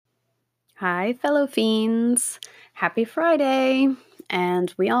Hi, fellow fiends. Happy Friday.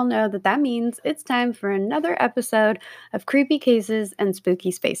 And we all know that means it's time for another episode of Creepy Cases and Spooky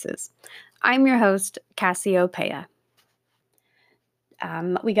Spaces. I'm your host, Cassiopeia.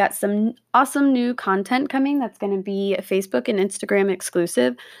 We got some awesome new content coming that's going to be Facebook and Instagram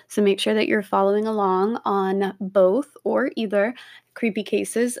exclusive. So make sure that you're following along on both or either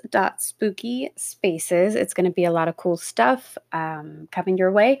creepycases.spookyspaces. It's going to be a lot of cool stuff coming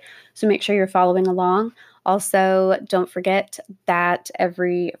your way. So make sure you're following along. Also, don't forget that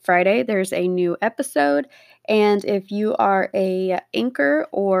every Friday there's a new episode. And if you are a Anchor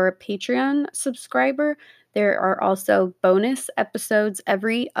or Patreon subscriber, there are also bonus episodes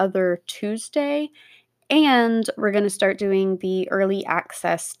every other Tuesday, and we're going to start doing the early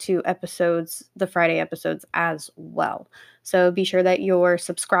access to episodes, the Friday episodes as well. So be sure that you're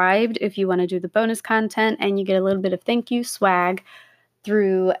subscribed if you want to do the bonus content, and you get a little bit of thank you swag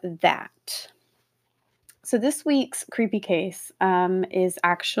through that. So this week's creepy case is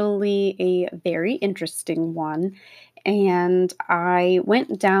actually a very interesting one, and I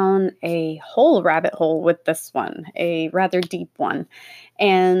went down a whole rabbit hole with this one, a rather deep one.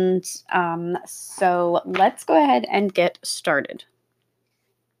 And so let's go ahead and get started.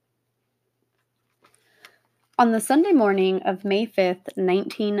 On the Sunday morning of May 5th,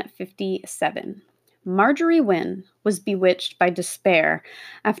 1957, Marjorie Wynne was bewitched by despair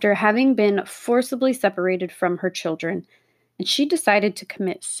after having been forcibly separated from her children, and she decided to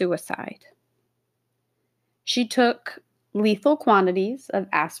commit suicide. She took lethal quantities of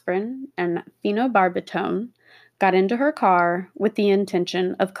aspirin and phenobarbital, got into her car with the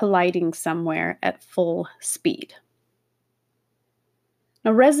intention of colliding somewhere at full speed.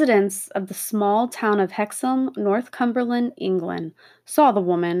 Now, residents of the small town of Hexham, Northumberland, England, saw the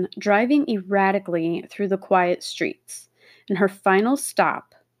woman driving erratically through the quiet streets, and her final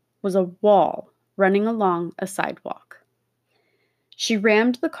stop was a wall running along a sidewalk. She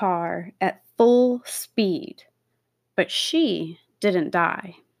rammed the car at full speed, but she didn't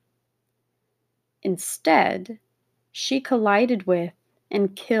die. Instead, she collided with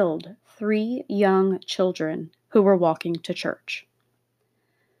and killed 3 young children who were walking to church.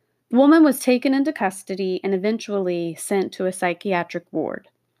 The woman was taken into custody and eventually sent to a psychiatric ward.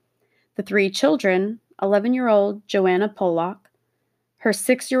 The 3 children, 11-year-old Joanna Pollock, her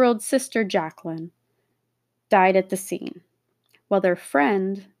 6-year-old sister Jacqueline, died at the scene, while their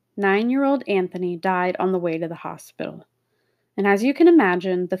friend, 9-year-old Anthony, died on the way to the hospital. And as you can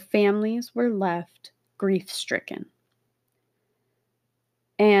imagine, the families were left grief-stricken.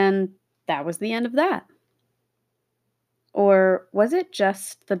 And that was the end of that. Or was it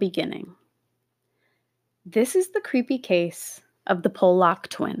just the beginning? This is the creepy case of the Pollock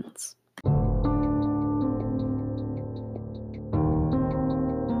twins.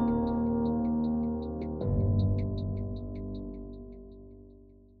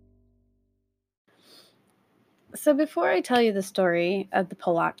 So before I tell you the story of the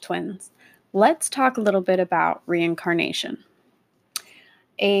Pollock twins, let's talk a little bit about reincarnation.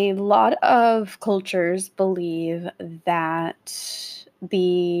 A lot of cultures believe that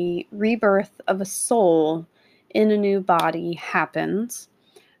the rebirth of a soul in a new body happens.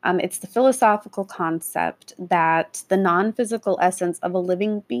 It's the philosophical concept that the non physical essence of a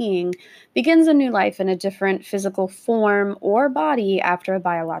living being begins a new life in a different physical form or body after a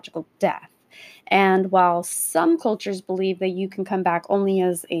biological death. And while some cultures believe that you can come back only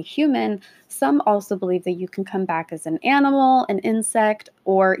as a human, some also believe that you can come back as an animal, an insect,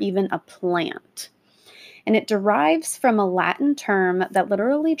 or even a plant. And it derives from a Latin term that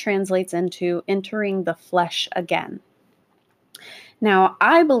literally translates into entering the flesh again. Now,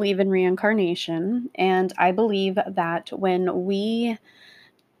 I believe in reincarnation, and I believe that when we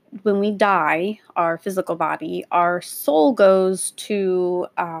die, our physical body, our soul goes to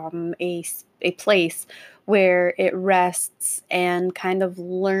a place where it rests and kind of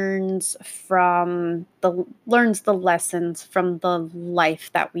learns the lessons from the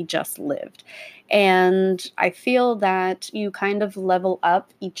life that we just lived. And I feel that you kind of level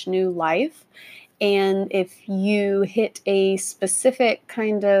up each new life. And if you hit a specific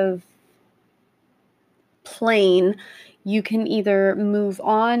kind of plane, you can either move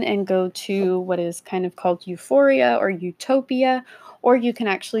on and go to what is kind of called euphoria or utopia, or you can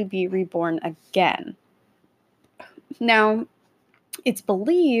actually be reborn again. Now, it's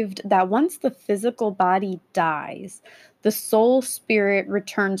believed that once the physical body dies, the soul spirit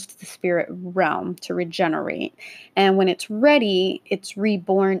returns to the spirit realm to regenerate. And when it's ready, it's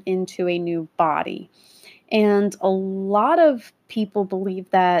reborn into a new body. And a lot of people believe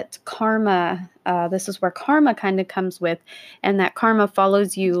that karma, this is where karma kind of comes with, and that karma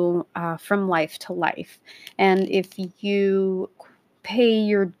follows you from life to life. And if you pay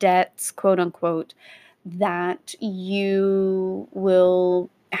your debts, quote unquote, that you will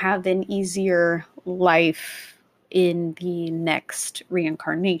have an easier life in the next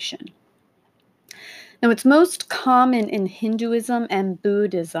reincarnation. Now, it's most common in Hinduism and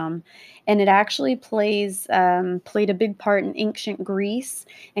Buddhism, and it actually played a big part in ancient Greece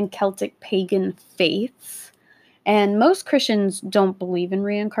and Celtic pagan faiths. And most Christians don't believe in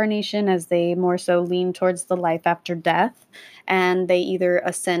reincarnation, as they more so lean towards the life after death, and they either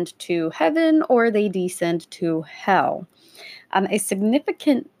ascend to heaven or they descend to hell. A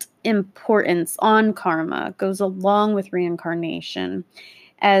significant importance on karma goes along with reincarnation,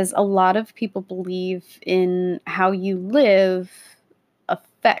 as a lot of people believe in how you live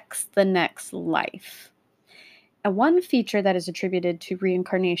affects the next life. And one feature that is attributed to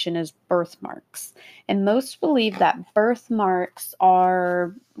reincarnation is birthmarks. And most believe that birthmarks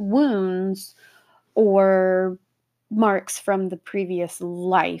are wounds or marks from the previous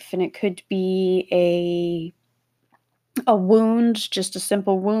life. And it could be a wound, just a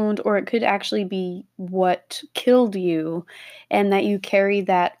simple wound, or it could actually be what killed you, and that you carry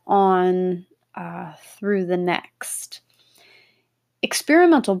that on through the next.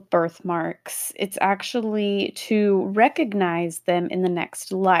 Experimental birthmarks, it's actually to recognize them in the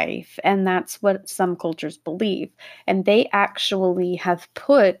next life, and that's what some cultures believe. And they actually have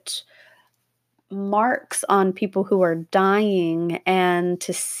put marks on people who are dying and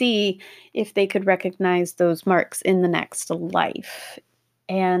to see if they could recognize those marks in the next life.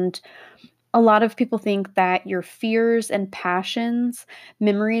 And a lot of people think that your fears and passions,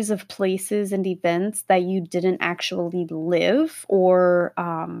 memories of places and events that you didn't actually live or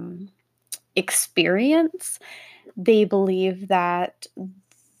experience, they believe that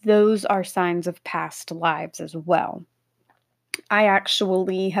those are signs of past lives as well. I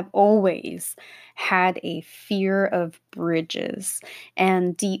actually have always had a fear of bridges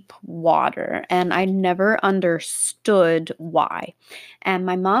and deep water, and I never understood why. And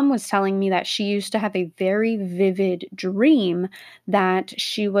my mom was telling me that she used to have a very vivid dream that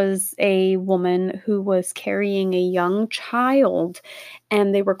she was a woman who was carrying a young child,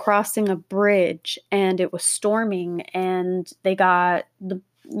 and they were crossing a bridge, and it was storming, and they got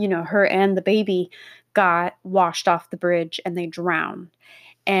her and the baby got washed off the bridge and they drowned.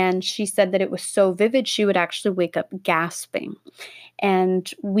 And she said that it was so vivid, she would actually wake up gasping.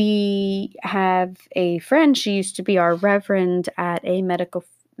 And we have a friend, she used to be our reverend at a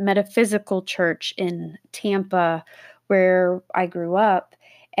metaphysical church in Tampa where I grew up.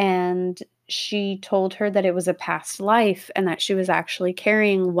 And she told her that it was a past life and that she was actually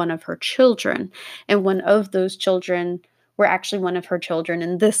carrying one of her children. And one of those children were actually one of her children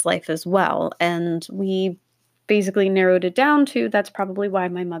in this life as well. And we basically narrowed it down to that's probably why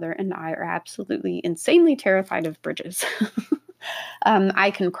my mother and I are absolutely insanely terrified of bridges. I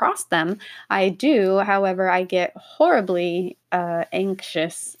can cross them. I do. However, I get horribly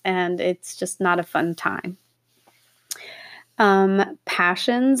anxious and it's just not a fun time.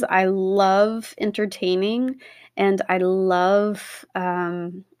 Passions. I love entertaining and I love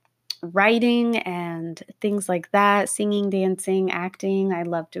writing and things like that, singing, dancing, acting. I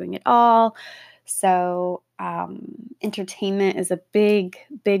love doing it all. So, entertainment is a big,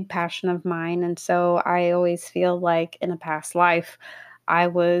 big passion of mine. And so I always feel like in a past life, I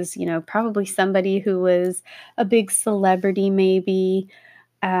was, probably somebody who was a big celebrity, maybe.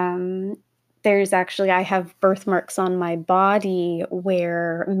 Um, I have birthmarks on my body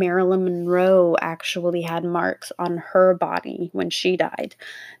where Marilyn Monroe actually had marks on her body when she died.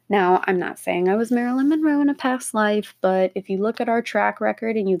 Now, I'm not saying I was Marilyn Monroe in a past life, but if you look at our track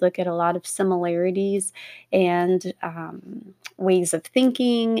record and you look at a lot of similarities and ways of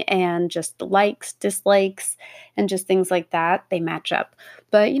thinking and just likes, dislikes, and just things like that, they match up.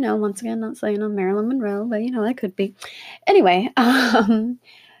 But, once again, not saying I'm Marilyn Monroe, but, I could be. Anyway,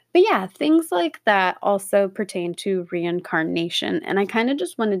 but yeah, things like that also pertain to reincarnation. And I kind of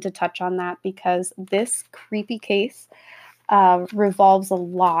just wanted to touch on that because this creepy case revolves a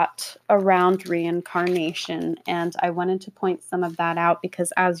lot around reincarnation. And I wanted to point some of that out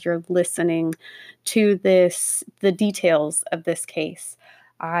because as you're listening to the details of this case,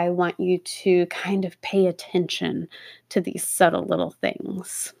 I want you to kind of pay attention to these subtle little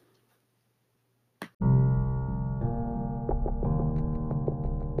things.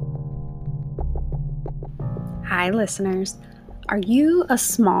 Hi, listeners. Are you a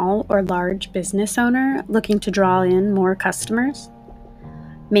small or large business owner looking to draw in more customers?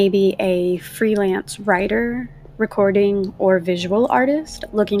 maybe a freelance writer, recording, or visual artist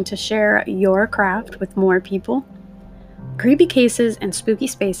looking to share your craft with more people? Creepy Cases and Spooky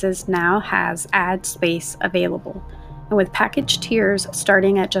Spaces now has ad space available. And with package tiers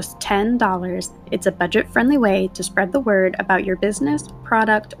starting at just $10, it's a budget-friendly way to spread the word about your business,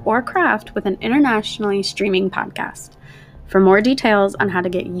 product, or craft with an internationally streaming podcast. For more details on how to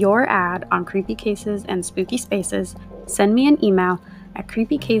get your ad on Creepy Cases and Spooky Spaces, send me an email at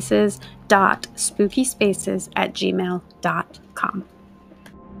creepycases.spookyspaces@gmail.com.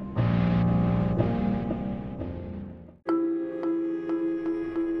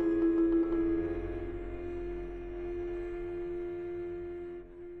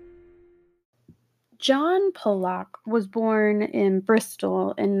 John Pollock was born in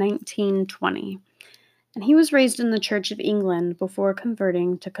Bristol in 1920, and he was raised in the Church of England before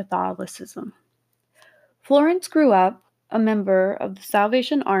converting to Catholicism. Florence grew up a member of the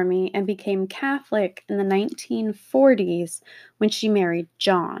Salvation Army and became Catholic in the 1940s when she married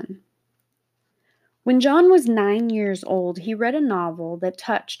John. When John was 9 years old, he read a novel that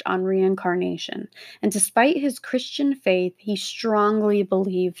touched on reincarnation, and despite his Christian faith, he strongly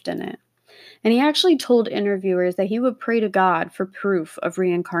believed in it. And he actually told interviewers that he would pray to God for proof of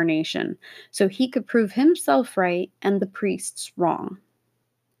reincarnation so he could prove himself right and the priests wrong.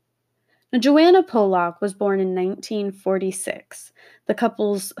 Now, Joanna Pollock was born in 1946, the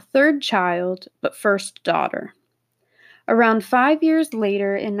couple's third child but first daughter. Around 5 years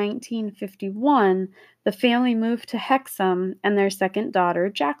later, in 1951, the family moved to Hexham and their second daughter,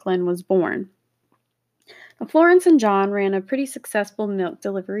 Jacqueline, was born. Florence and John ran a pretty successful milk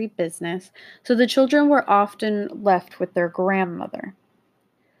delivery business, so the children were often left with their grandmother.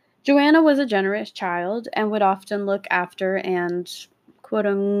 Joanna was a generous child and would often look after and quote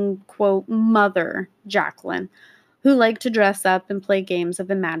unquote mother Jacqueline, who liked to dress up and play games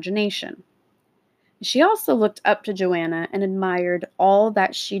of imagination. She also looked up to Joanna and admired all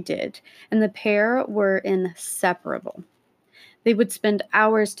that she did, and the pair were inseparable. They would spend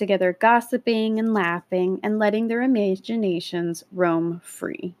hours together gossiping and laughing and letting their imaginations roam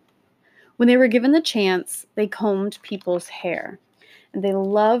free. When they were given the chance, they combed people's hair. And they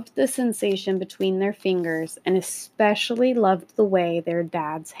loved the sensation between their fingers and especially loved the way their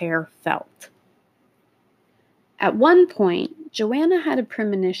dad's hair felt. At one point, Joanna had a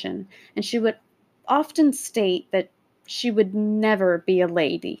premonition, and she would often state that she would never be a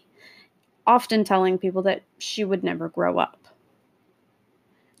lady, often telling people that she would never grow up.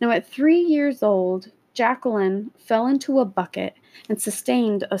 Now, at 3 years old, Jacqueline fell into a bucket and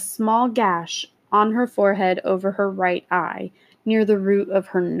sustained a small gash on her forehead over her right eye, near the root of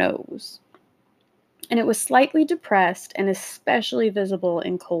her nose. And it was slightly depressed and especially visible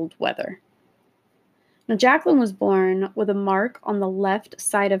in cold weather. Now, Jacqueline was born with a mark on the left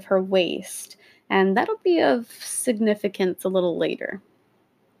side of her waist, and that'll be of significance a little later.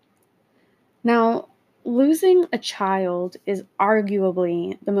 Now, losing a child is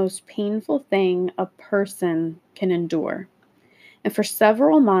arguably the most painful thing a person can endure. And for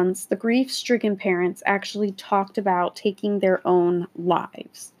several months, the grief stricken parents actually talked about taking their own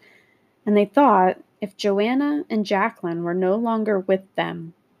lives. And they thought if Joanna and Jacqueline were no longer with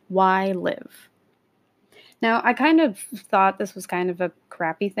them, why live? Now, I kind of thought this was kind of a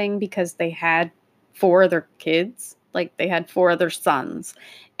crappy thing because they had four other kids, like they had four other sons.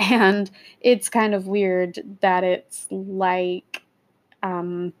 And it's kind of weird that it's like,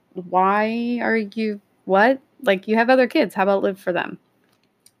 why are you, what? Like, you have other kids. How about live for them?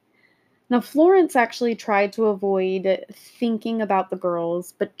 Now, Florence actually tried to avoid thinking about the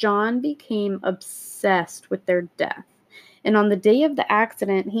girls, but John became obsessed with their death. And on the day of the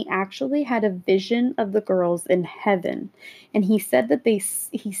accident, he actually had a vision of the girls in heaven. And he said that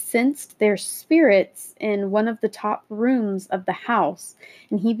he sensed their spirits in one of the top rooms of the house.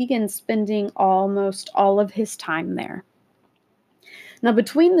 And he began spending almost all of his time there. Now,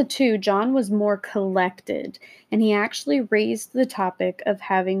 between the two, John was more collected, and he actually raised the topic of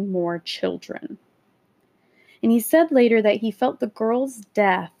having more children. And he said later that he felt the girl's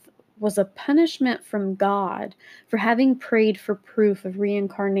death was a punishment from God for having prayed for proof of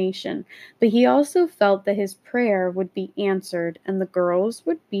reincarnation, but he also felt that his prayer would be answered and the girls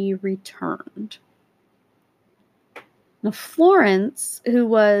would be returned. Now, Florence, who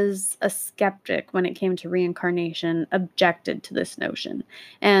was a skeptic when it came to reincarnation, objected to this notion.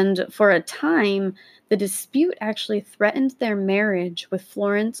 And for a time, the dispute actually threatened their marriage, with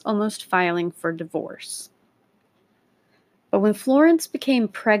Florence almost filing for divorce. But when Florence became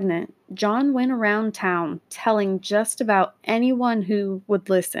pregnant, John went around town telling just about anyone who would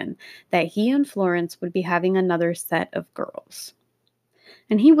listen that he and Florence would be having another set of girls.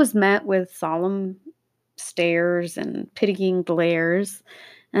 And he was met with solemn stares and pitying glares.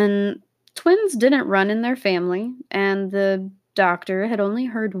 And twins didn't run in their family, and the doctor had only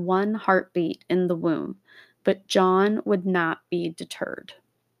heard one heartbeat in the womb. But John would not be deterred.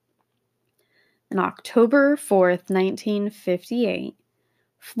 On October 4th, 1958,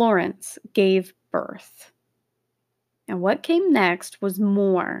 Florence gave birth. And what came next was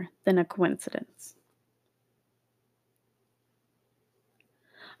more than a coincidence.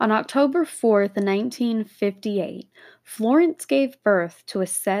 On October 4th, 1958, Florence gave birth to a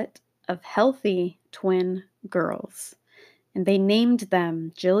set of healthy twin girls, and they named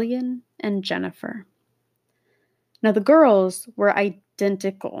them Jillian and Jennifer. Now, the girls were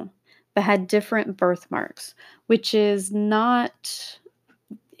identical, but had different birthmarks, which is not,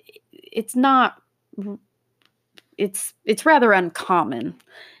 it's rather uncommon.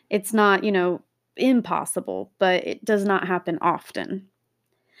 It's not, impossible, but it does not happen often.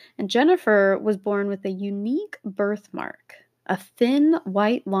 And Jennifer was born with a unique birthmark, a thin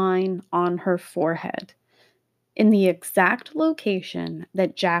white line on her forehead, in the exact location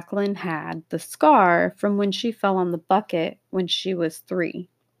that Jacqueline had the scar from when she fell on the bucket when she was 3.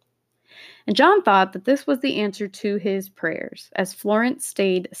 And John thought that this was the answer to his prayers, as Florence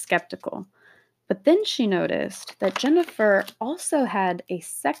stayed skeptical. But then she noticed that Jennifer also had a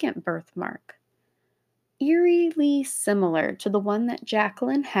second birthmark, eerily similar to the one that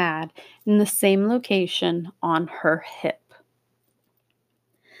Jacqueline had in the same location on her hip.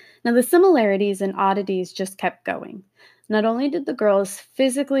 Now, the similarities and oddities just kept going. Not only did the girls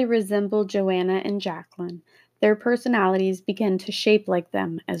physically resemble Joanna and Jacqueline, their personalities began to shape like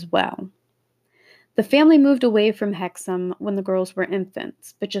them as well. The family moved away from Hexham when the girls were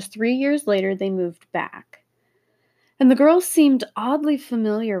infants, but just 3 years later they moved back. And the girls seemed oddly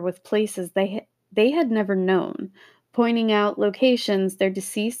familiar with places they had never known, pointing out locations their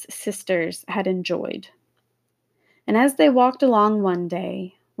deceased sisters had enjoyed. And as they walked along one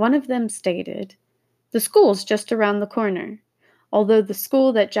day, one of them stated, "The school's just around the corner," although the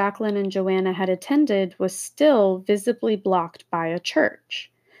school that Jacqueline and Joanna had attended was still visibly blocked by a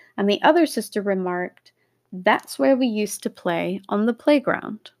church. And the other sister remarked, "That's where we used to play on the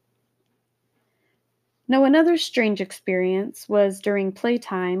playground." Now, another strange experience was during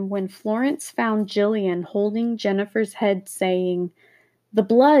playtime when Florence found Jillian holding Jennifer's head saying, "The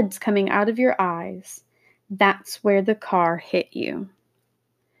blood's coming out of your eyes. That's where the car hit you."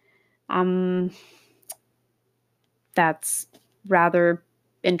 That's rather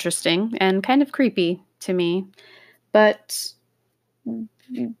interesting and kind of creepy to me. But,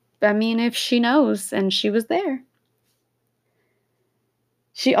 I mean, if she knows and she was there.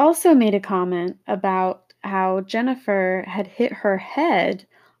 She also made a comment about how Jennifer had hit her head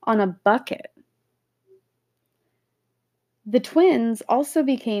on a bucket. The twins also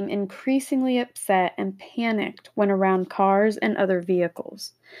became increasingly upset and panicked when around cars and other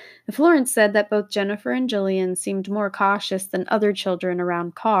vehicles. Florence said that both Jennifer and Jillian seemed more cautious than other children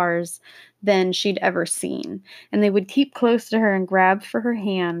around cars than she'd ever seen, and they would keep close to her and grab for her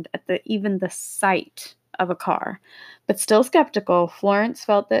hand at even the sight of a car. But still skeptical, Florence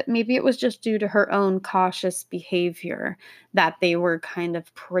felt that maybe it was just due to her own cautious behavior that they were kind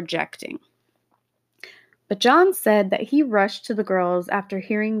of projecting. But John said that he rushed to the girls after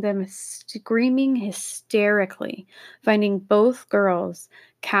hearing them screaming hysterically, finding both girls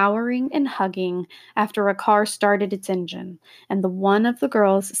cowering and hugging after a car started its engine, and the one of the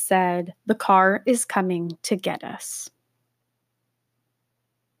girls said, "The car is coming to get us."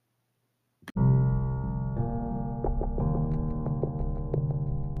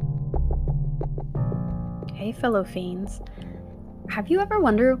 Hey, fellow fiends. Have you ever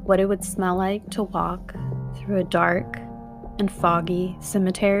wondered what it would smell like to walk through a dark and foggy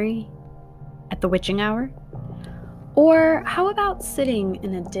cemetery at the witching hour? Or how about sitting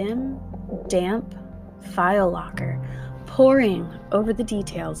in a dim, damp file locker, poring over the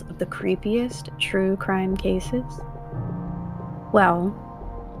details of the creepiest true crime cases? Well,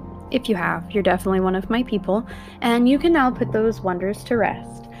 if you have, you're definitely one of my people, and you can now put those wonders to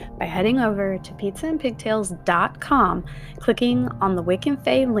rest by heading over to pizzaandpigtails.com, clicking on the Wick and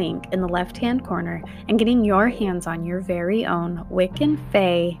Fae link in the left-hand corner, and getting your hands on your very own Wick and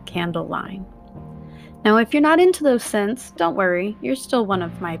Fae candle line. Now, if you're not into those scents, don't worry, you're still one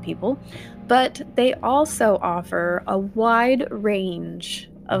of my people, but they also offer a wide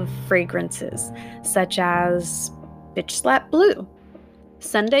range of fragrances, such as Bitch Slap Blue,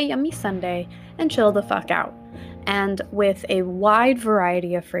 Sunday Yummy Sunday, and Chill the Fuck Out. And with a wide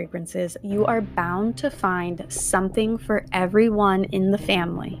variety of fragrances, you are bound to find something for everyone in the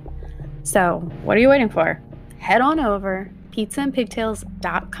family. So, what are you waiting for? Head on over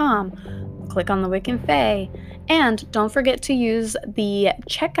pizzaandpigtails.com. Click on the Wiccan Fae, and don't forget to use the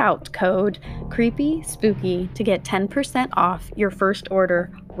checkout code Creepy Spooky to get 10% off your first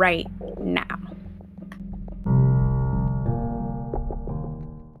order right now.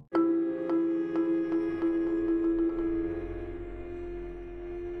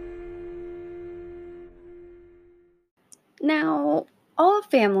 Now, all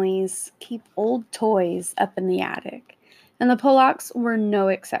families keep old toys up in the attic, and the Pollocks were no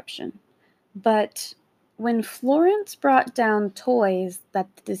exception. But when Florence brought down toys that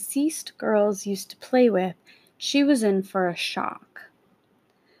the deceased girls used to play with, she was in for a shock.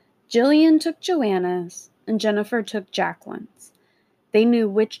 Jillian took Joanna's, and Jennifer took Jacqueline's. They knew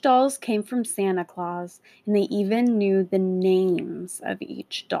which dolls came from Santa Claus, and they even knew the names of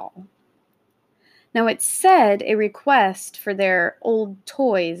each doll. Now, it's said a request for their old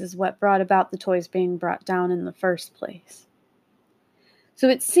toys is what brought about the toys being brought down in the first place. So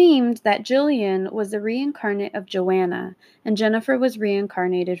it seemed that Jillian was the reincarnate of Joanna, and Jennifer was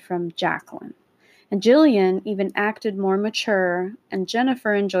reincarnated from Jacqueline. And Jillian even acted more mature, and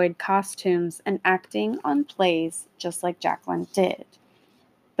Jennifer enjoyed costumes and acting on plays just like Jacqueline did.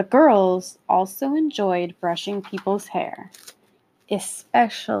 The girls also enjoyed brushing people's hair,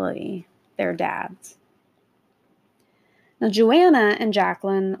 especially their dads. Now, Joanna and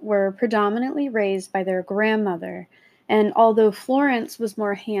Jacqueline were predominantly raised by their grandmother, and although Florence was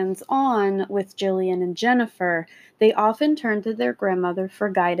more hands-on with Jillian and Jennifer, they often turned to their grandmother for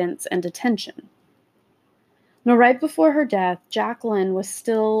guidance and attention. Now, right before her death, Jacqueline was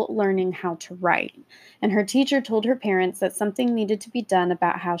still learning how to write, and her teacher told her parents that something needed to be done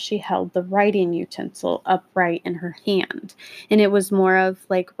about how she held the writing utensil upright in her hand, and it was more of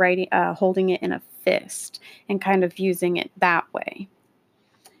like writing, holding it in a fist and kind of using it that way.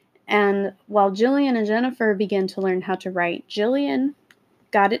 And while Jillian and Jennifer began to learn how to write, Jillian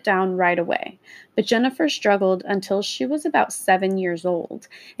got it down right away. But Jennifer struggled until she was about 7 years old.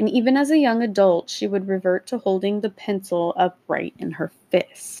 And even as a young adult, she would revert to holding the pencil upright in her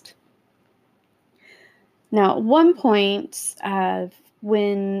fist. Now, at one point,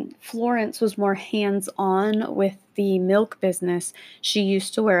 when Florence was more hands-on with the milk business, she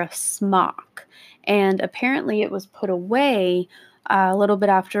used to wear a smock. And apparently it was put away a little bit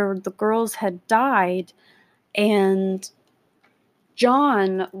after the girls had died, and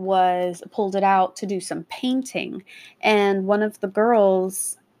John pulled it out to do some painting, and one of the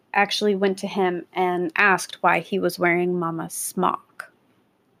girls actually went to him and asked why he was wearing Mama's smock.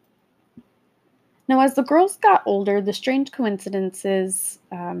 Now, as the girls got older, the strange coincidences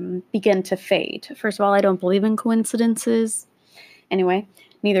began to fade. First of all, I don't believe in coincidences. Anyway,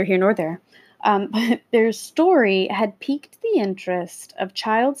 neither here nor there. But their story had piqued the interest of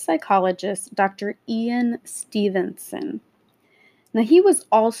child psychologist Dr. Ian Stevenson. Now, he was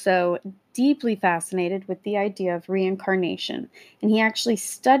also deeply fascinated with the idea of reincarnation, and he actually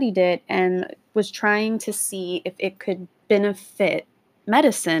studied it and was trying to see if it could benefit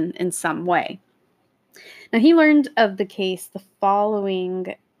medicine in some way. Now, he learned of the case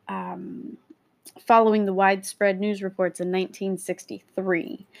following the widespread news reports in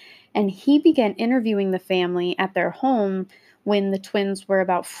 1963, and he began interviewing the family at their home when the twins were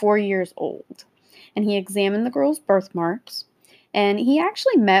about 4 years old. And he examined the girls' birthmarks, and he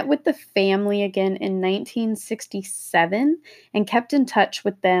actually met with the family again in 1967 and kept in touch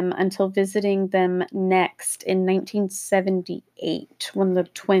with them until visiting them next in 1978 when the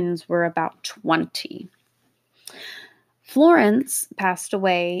twins were about 20. Florence passed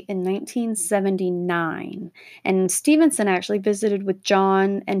away in 1979, and Stevenson actually visited with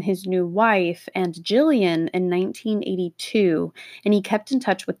John and his new wife and Jillian in 1982, and he kept in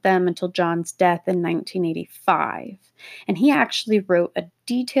touch with them until John's death in 1985. And he actually wrote a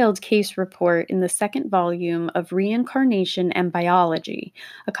detailed case report in the second volume of Reincarnation and Biology,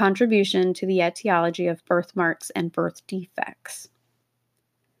 a contribution to the etiology of birthmarks and birth defects.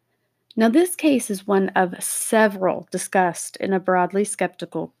 Now, this case is one of several discussed in a broadly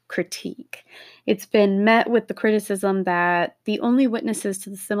skeptical critique. It's been met with the criticism that the only witnesses to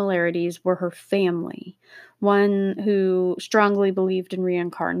the similarities were her family, one who strongly believed in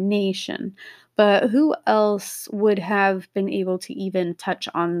reincarnation. But who else would have been able to even touch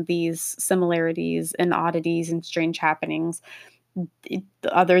on these similarities and oddities and strange happenings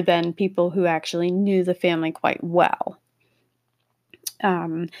other than people who actually knew the family quite well?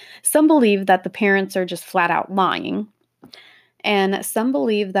 Some believe that the parents are just flat out lying, and some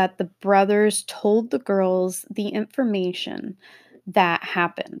believe that the brothers told the girls the information that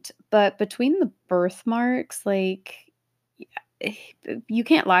happened. But between the birthmarks, like, you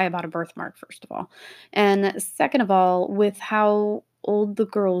can't lie about a birthmark, first of all. And second of all, with how old the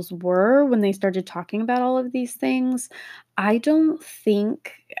girls were when they started talking about all of these things, I don't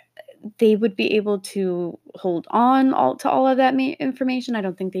think they would be able to hold on to all of that information. I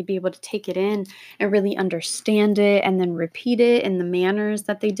don't think they'd be able to take it in and really understand it and then repeat it in the manners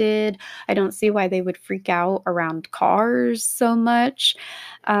that they did. I don't see why they would freak out around cars so much,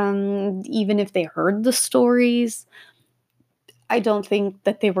 even if they heard the stories. I don't think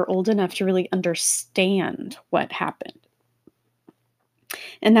that they were old enough to really understand what happened.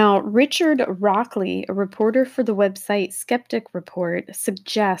 And now, Richard Rockley, a reporter for the website Skeptic Report,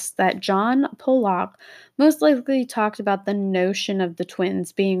 suggests that John Pollock most likely talked about the notion of the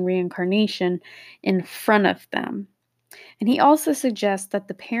twins being reincarnation in front of them. And he also suggests that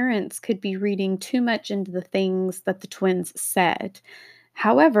the parents could be reading too much into the things that the twins said.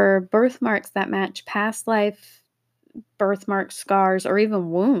 However, birthmarks that match past life birthmarks, scars, or even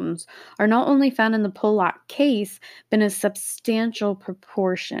wounds are not only found in the Pollock case, but in a substantial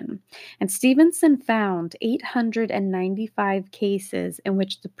proportion. And Stevenson found 895 cases in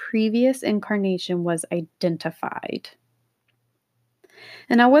which the previous incarnation was identified.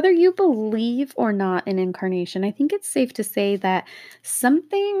 And now, whether you believe or not in incarnation, I think it's safe to say that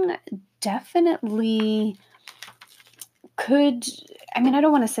something definitely could, I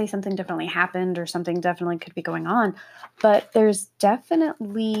don't want to say something definitely happened or something definitely could be going on, but there's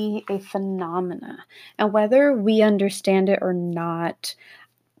definitely a phenomena. And whether we understand it or not,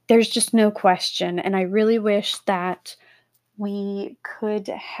 there's just no question. And I really wish that we could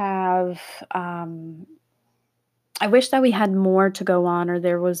have, I wish that we had more to go on, or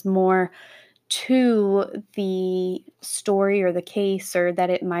there was more to the story or the case, or that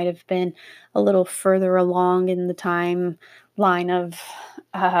it might have been a little further along in the timeline of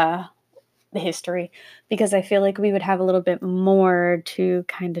the history, because I feel like we would have a little bit more to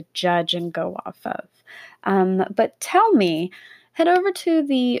kind of judge and go off of. But tell me, head over to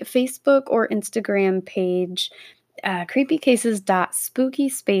the Facebook or Instagram page,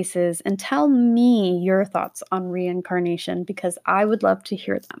 creepycases.spookyspaces, and tell me your thoughts on reincarnation, because I would love to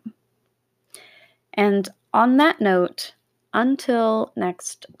hear them. And on that note, until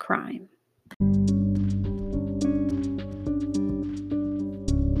next crime.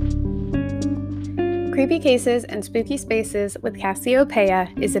 Creepy Cases and Spooky Spaces with Cassiopeia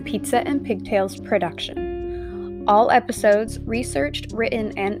is a Pizza and Pigtails production. All episodes researched,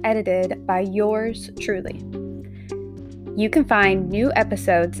 written, and edited by yours truly. You can find new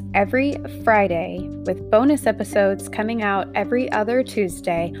episodes every Friday, with bonus episodes coming out every other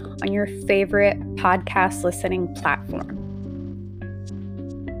Tuesday on your favorite podcast listening platform.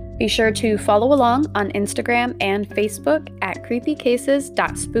 Be sure to follow along on Instagram and Facebook at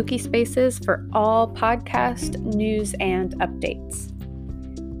creepycases.spookyspaces for all podcast news and updates.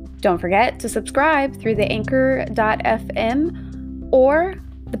 Don't forget to subscribe through the anchor.fm or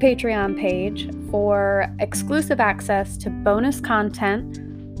the Patreon page for exclusive access to bonus content,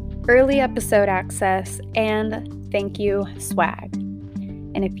 early episode access, and thank you swag.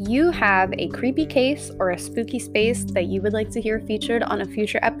 And if you have a creepy case or a spooky space that you would like to hear featured on a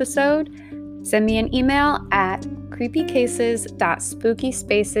future episode, send me an email at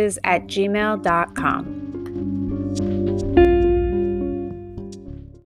creepycases.spookyspaces@gmail.com.